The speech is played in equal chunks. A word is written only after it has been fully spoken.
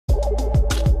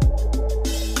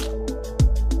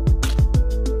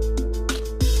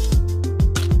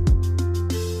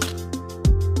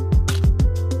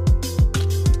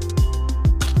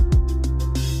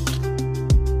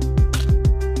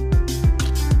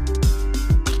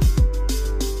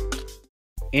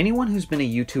Anyone who's been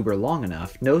a YouTuber long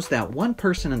enough knows that one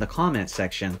person in the comment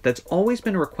section that's always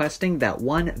been requesting that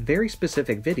one very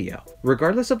specific video.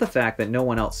 Regardless of the fact that no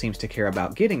one else seems to care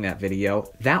about getting that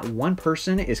video, that one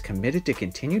person is committed to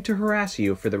continue to harass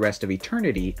you for the rest of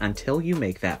eternity until you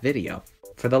make that video.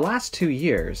 For the last 2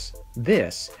 years,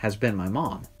 this has been my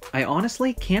mom. I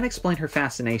honestly can't explain her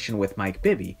fascination with Mike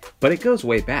Bibby, but it goes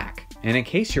way back. And in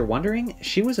case you're wondering,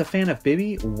 she was a fan of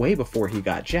Bibby way before he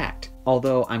got jacked,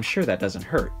 although I'm sure that doesn't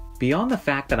hurt. Beyond the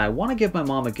fact that I want to give my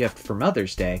mom a gift for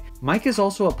Mother's Day, Mike is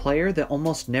also a player that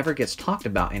almost never gets talked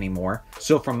about anymore,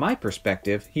 so from my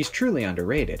perspective, he's truly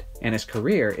underrated, and his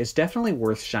career is definitely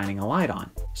worth shining a light on.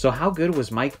 So how good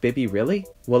was Mike Bibby really?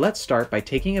 Well, let's start by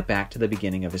taking it back to the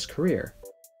beginning of his career.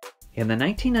 In the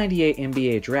 1998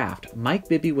 NBA draft, Mike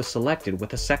Bibby was selected with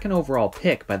the second overall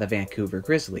pick by the Vancouver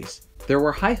Grizzlies. There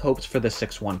were high hopes for the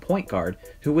 6'1" point guard,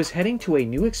 who was heading to a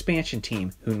new expansion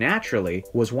team who naturally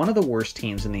was one of the worst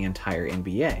teams in the entire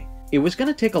NBA. It was going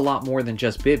to take a lot more than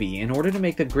just Bibby in order to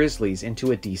make the Grizzlies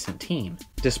into a decent team.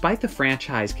 Despite the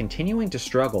franchise continuing to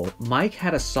struggle, Mike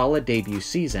had a solid debut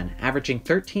season, averaging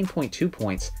 13.2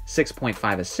 points,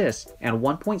 6.5 assists, and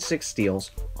 1.6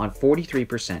 steals on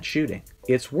 43% shooting.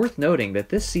 It's worth noting that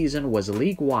this season was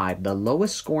league-wide the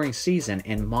lowest scoring season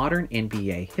in modern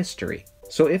NBA history.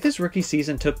 So if his rookie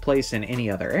season took place in any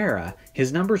other era,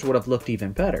 his numbers would have looked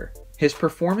even better. His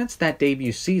performance that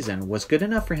debut season was good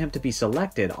enough for him to be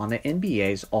selected on the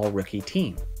NBA's all-rookie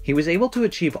team. He was able to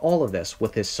achieve all of this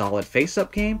with his solid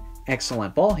face-up game,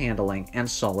 excellent ball handling, and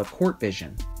solid court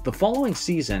vision. The following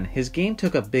season, his game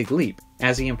took a big leap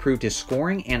as he improved his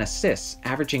scoring and assists,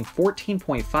 averaging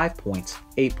 14.5 points,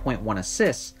 8.1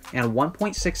 assists, and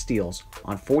 1.6 steals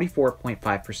on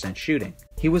 44.5% shooting.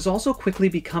 He was also quickly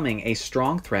becoming a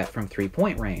strong threat from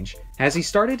three-point range, as he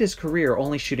started his career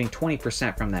only shooting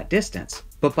 20% from that distance,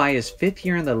 but by his 5th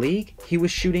year in the league, he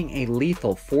was shooting a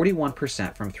lethal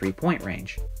 41% from three-point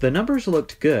range. The numbers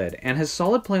looked good, and his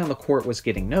solid play on the court was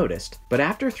getting noticed, but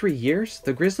after 3 years,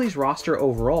 the Grizzlies roster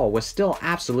overall was still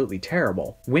absolutely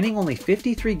terrible, winning only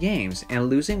 53 games and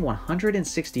losing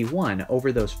 161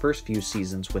 over those first few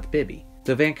seasons with Bibby.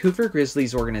 The Vancouver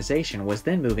Grizzlies organization was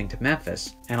then moving to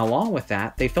Memphis, and along with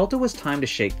that, they felt it was time to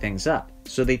shake things up,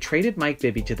 so they traded Mike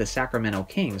Bibby to the Sacramento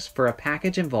Kings for a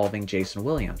package involving Jason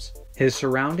Williams. His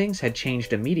surroundings had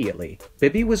changed immediately.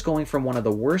 Bibby was going from one of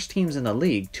the worst teams in the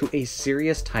league to a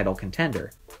serious title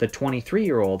contender. The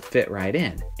 23-year-old fit right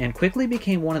in, and quickly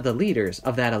became one of the leaders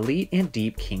of that elite and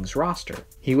deep Kings roster.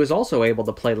 He was also able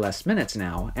to play less minutes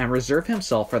now, and reserve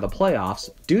himself for the playoffs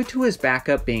due to his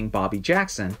backup being Bobby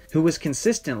Jackson, who was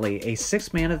consistently a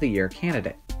 6th Man of the Year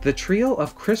candidate. The trio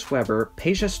of Chris Webber,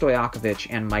 Peja Stojakovic,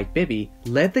 and Mike Bibby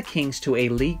led the Kings to a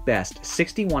league-best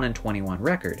 61-21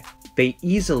 record. They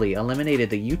easily eliminated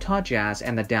the Utah Jazz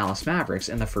and the Dallas Mavericks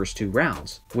in the first 2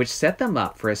 rounds, which set them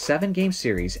up for a 7-game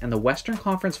series in the Western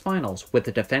Conference Finals with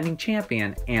the defending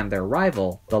champion and their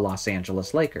rival, the Los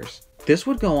Angeles Lakers. This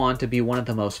would go on to be one of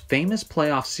the most famous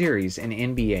playoff series in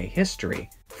NBA history,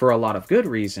 for a lot of good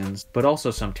reasons, but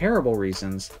also some terrible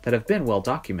reasons that have been well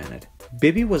documented.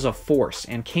 Bibby was a force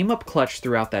and came up clutch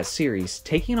throughout that series,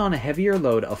 taking on a heavier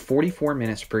load of 44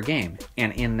 minutes per game,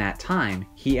 and in that time,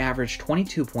 he averaged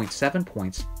 22.7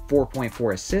 points,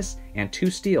 4.4 assists, and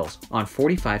 2 steals on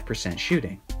 45%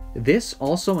 shooting. This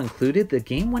also included the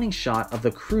game-winning shot of the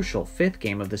crucial 5th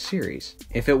game of the series.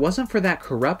 If it wasn't for that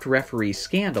corrupt referee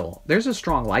scandal, there's a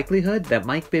strong likelihood that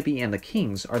Mike Bibby and the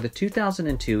Kings are the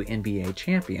 2002 NBA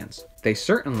champions. They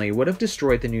certainly would have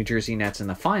destroyed the New Jersey Nets in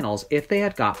the finals if they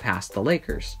had got past the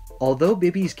Lakers. Although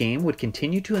Bibby's game would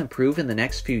continue to improve in the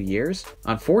next few years,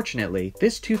 unfortunately,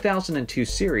 this 2002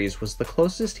 series was the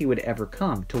closest he would ever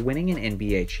come to winning an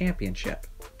NBA championship.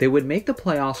 They would make the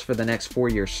playoffs for the next 4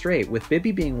 years straight, with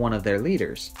Bibby being one of their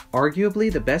leaders.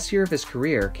 Arguably, the best year of his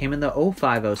career came in the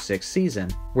 05-06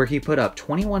 season, where he put up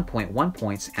 21.1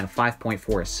 points and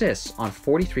 5.4 assists on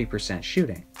 43%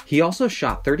 shooting. He also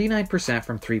shot 39%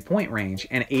 from three-point range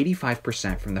and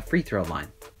 85% from the free throw line.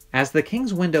 As the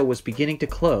Kings' window was beginning to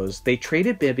close, they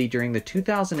traded Bibby during the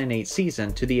 2008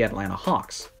 season to the Atlanta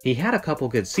Hawks. He had a couple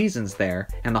good seasons there,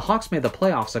 and the Hawks made the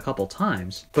playoffs a couple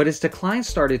times, but his decline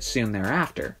started soon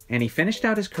thereafter, and he finished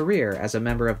out his career as a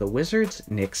member of the Wizards,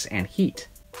 Knicks, and Heat.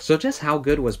 So just how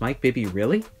good was Mike Bibby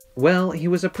really? Well, he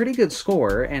was a pretty good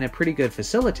scorer and a pretty good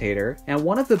facilitator, and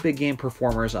one of the big game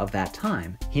performers of that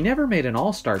time. He never made an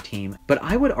all-star team, but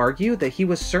I would argue that he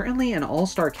was certainly an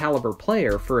all-star caliber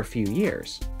player for a few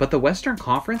years. But the Western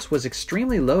Conference was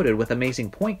extremely loaded with amazing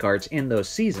point guards in those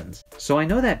seasons, so I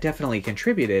know that definitely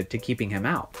contributed to keeping him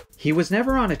out. He was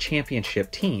never on a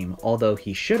championship team, although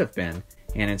he should have been,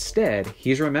 and instead,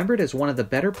 he's remembered as one of the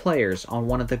better players on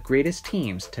one of the greatest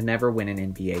teams to never win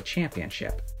an NBA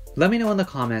championship. Let me know in the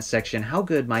comments section how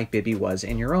good Mike Bibby was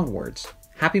in your own words.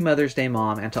 Happy Mother's Day,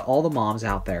 Mom, and to all the moms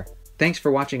out there. Thanks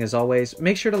for watching as always.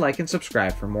 Make sure to like and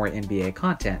subscribe for more NBA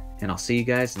content, and I'll see you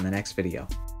guys in the next video.